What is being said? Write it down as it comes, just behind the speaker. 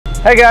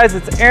Hey guys,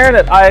 it's Aaron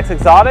at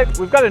iXexotics.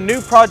 We've got a new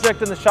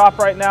project in the shop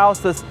right now. It's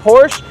this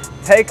Porsche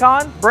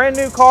Taycan, brand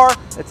new car.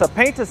 It's a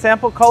paint to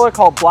sample color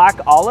called black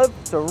olive.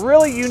 It's a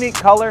really unique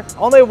color.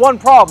 Only one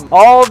problem.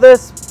 All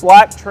this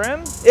black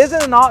trim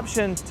isn't an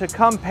option to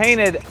come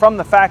painted from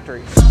the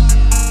factory.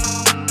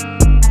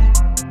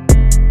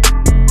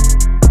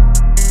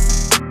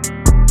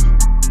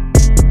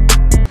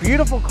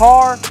 Beautiful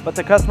car, but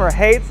the customer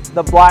hates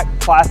the black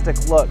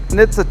plastic look. And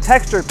it's a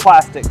textured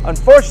plastic.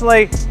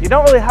 Unfortunately, you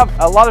don't really have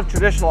a lot of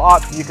traditional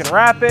options. You can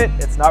wrap it,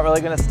 it's not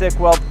really gonna stick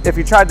well. If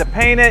you tried to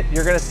paint it,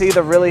 you're gonna see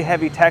the really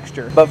heavy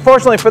texture. But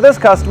fortunately for this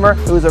customer,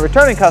 who's a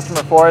returning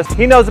customer for us,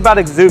 he knows about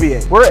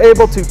Ixuviate. We're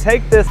able to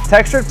take this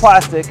textured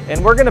plastic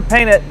and we're gonna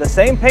paint it the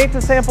same paint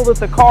to sample that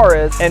the car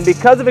is. And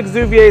because of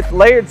Ixuviate's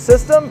layered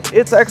system,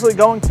 it's actually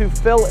going to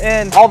fill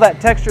in all that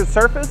textured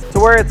surface to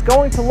where it's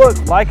going to look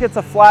like it's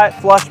a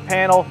flat, flush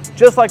panel,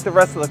 just like the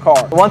rest of the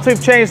car. Once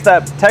we've changed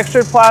that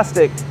textured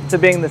plastic to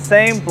being the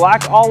same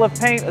black olive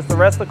paint as the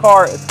rest of the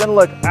car, it's gonna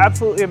look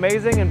absolutely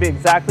amazing and be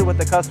exactly what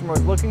the customer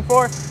was looking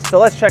for. So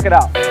let's check it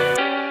out.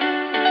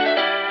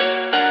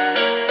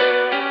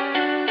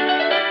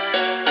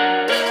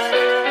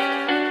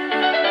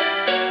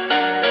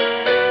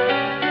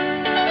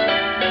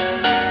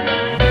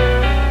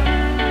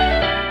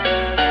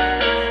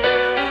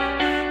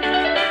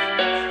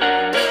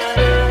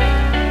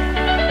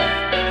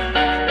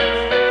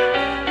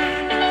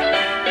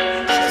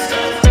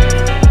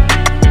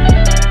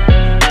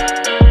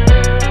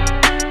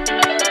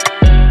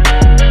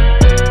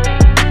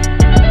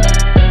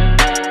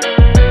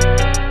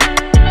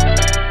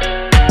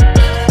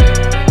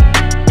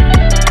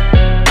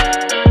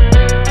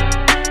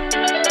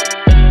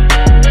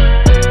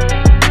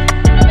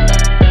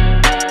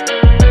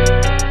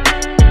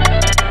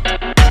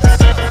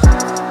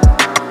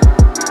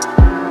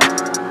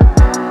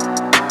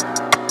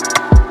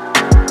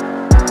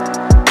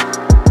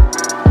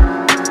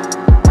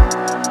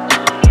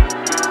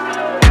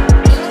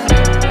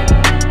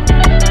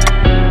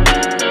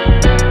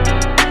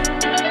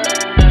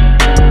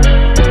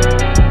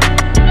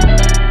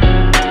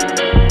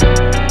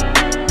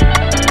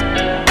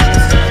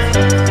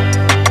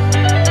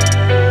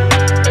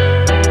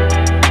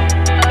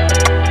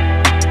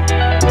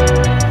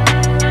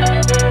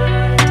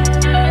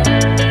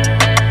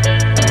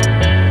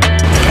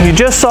 You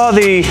just saw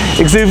the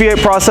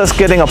Ixuviate process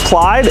getting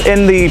applied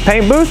in the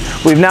paint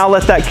booth. We've now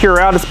let that cure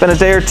out. It's been a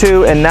day or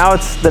two, and now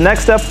it's the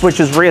next step, which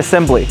is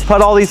reassembly.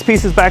 Put all these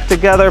pieces back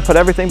together, put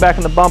everything back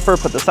in the bumper,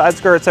 put the side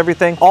skirts,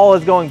 everything. All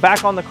is going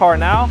back on the car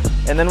now,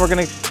 and then we're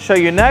gonna show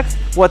you next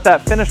what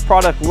that finished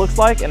product looks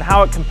like and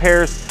how it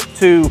compares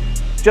to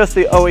just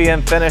the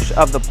OEM finish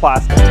of the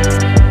plastic.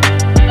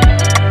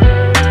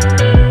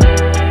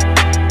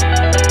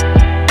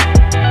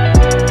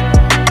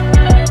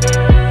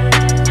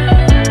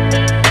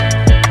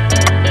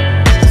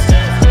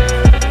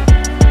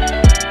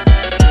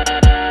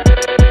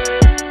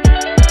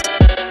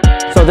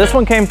 So this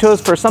one came to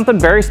us for something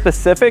very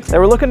specific. They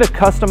were looking to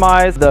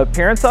customize the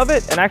appearance of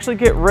it and actually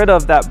get rid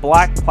of that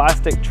black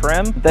plastic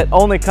trim that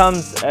only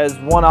comes as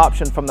one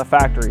option from the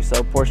factory.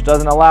 So Porsche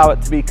doesn't allow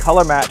it to be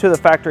color matched to the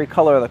factory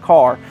color of the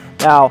car.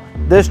 Now,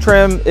 this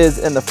trim is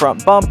in the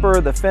front bumper,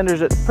 the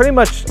fenders. It pretty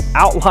much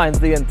outlines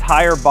the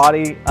entire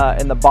body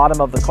in the bottom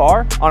of the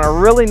car. On a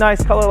really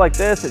nice color like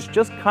this, it's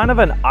just kind of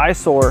an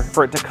eyesore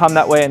for it to come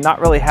that way and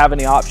not really have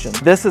any options.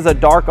 This is a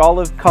dark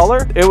olive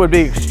color. It would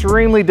be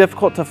extremely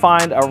difficult to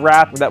find a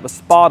wrap that was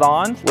spot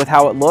on with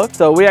how it looked.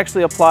 So we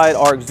actually applied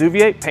our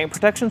Ixuviate paint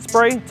protection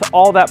spray to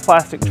all that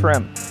plastic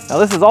trim. Now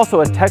this is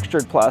also a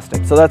textured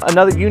plastic. So that's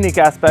another unique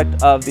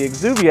aspect of the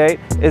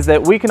Ixuviate, is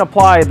that we can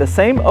apply the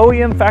same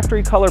OEM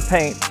factory color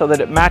paint so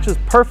that it matches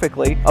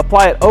perfectly,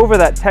 apply it over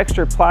that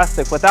textured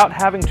plastic without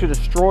having to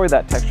destroy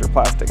that textured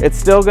plastic. It's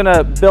still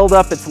gonna build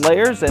up its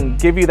layers and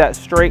give you that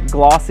straight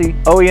glossy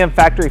OEM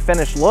factory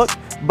finish look,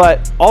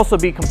 but also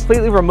be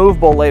completely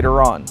removable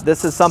later on.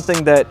 This is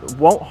something that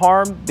won't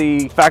harm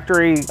the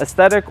factory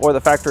aesthetic or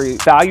the factory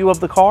value of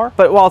the car,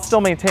 but while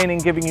still maintaining,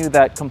 giving you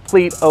that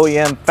complete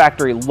OEM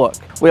factory look.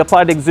 We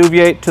applied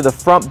Ixuviate to the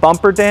front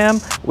bumper dam.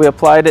 We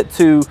applied it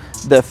to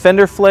the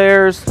fender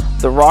flares,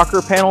 the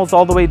rocker panels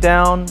all the way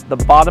down, the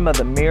bottom of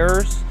the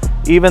mirrors,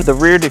 even the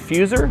rear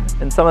diffuser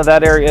and some of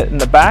that area in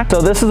the back.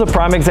 So this is a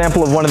prime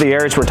example of one of the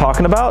areas we're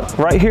talking about.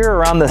 Right here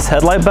around this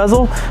headlight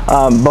bezel,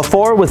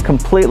 before was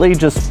completely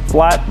just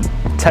flat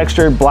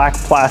textured black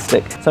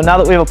plastic. So now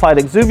that we've applied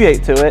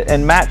Ixuviate to it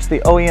and matched the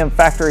OEM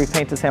factory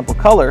paint to sample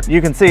color, you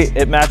can see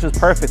it matches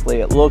perfectly.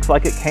 It looks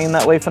like it came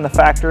that way from the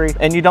factory,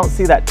 and you don't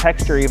see that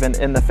texture even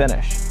in the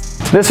finish.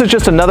 This is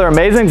just another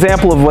amazing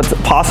example of what's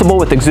possible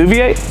with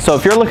Ixuviate. So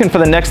if you're looking for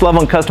the next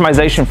level in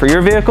customization for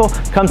your vehicle,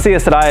 come see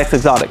us at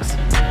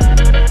iXexotics.